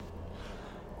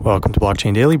Welcome to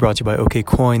Blockchain Daily, brought to you by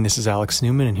OKCoin. This is Alex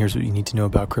Newman, and here's what you need to know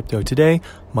about crypto today,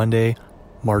 Monday,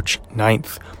 March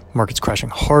 9th. Markets crashing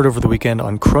hard over the weekend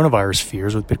on coronavirus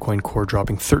fears, with Bitcoin Core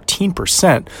dropping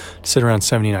 13% to sit around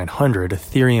 7,900.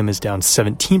 Ethereum is down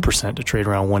 17% to trade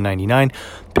around 199.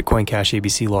 Bitcoin Cash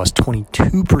ABC lost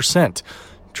 22%,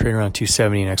 trade around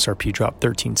 270, and XRP dropped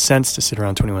 13 cents to sit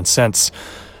around 21 cents.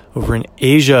 Over in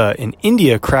Asia, in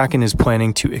India, Kraken is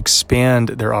planning to expand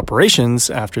their operations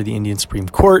after the Indian Supreme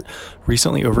Court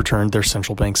recently overturned their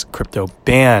central bank's crypto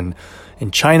ban.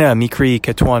 In China, Mikri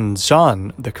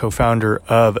Ketuan-Zhan, the co-founder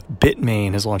of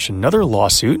Bitmain, has launched another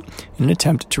lawsuit in an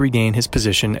attempt to regain his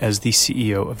position as the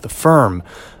CEO of the firm.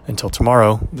 Until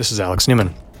tomorrow, this is Alex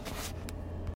Newman.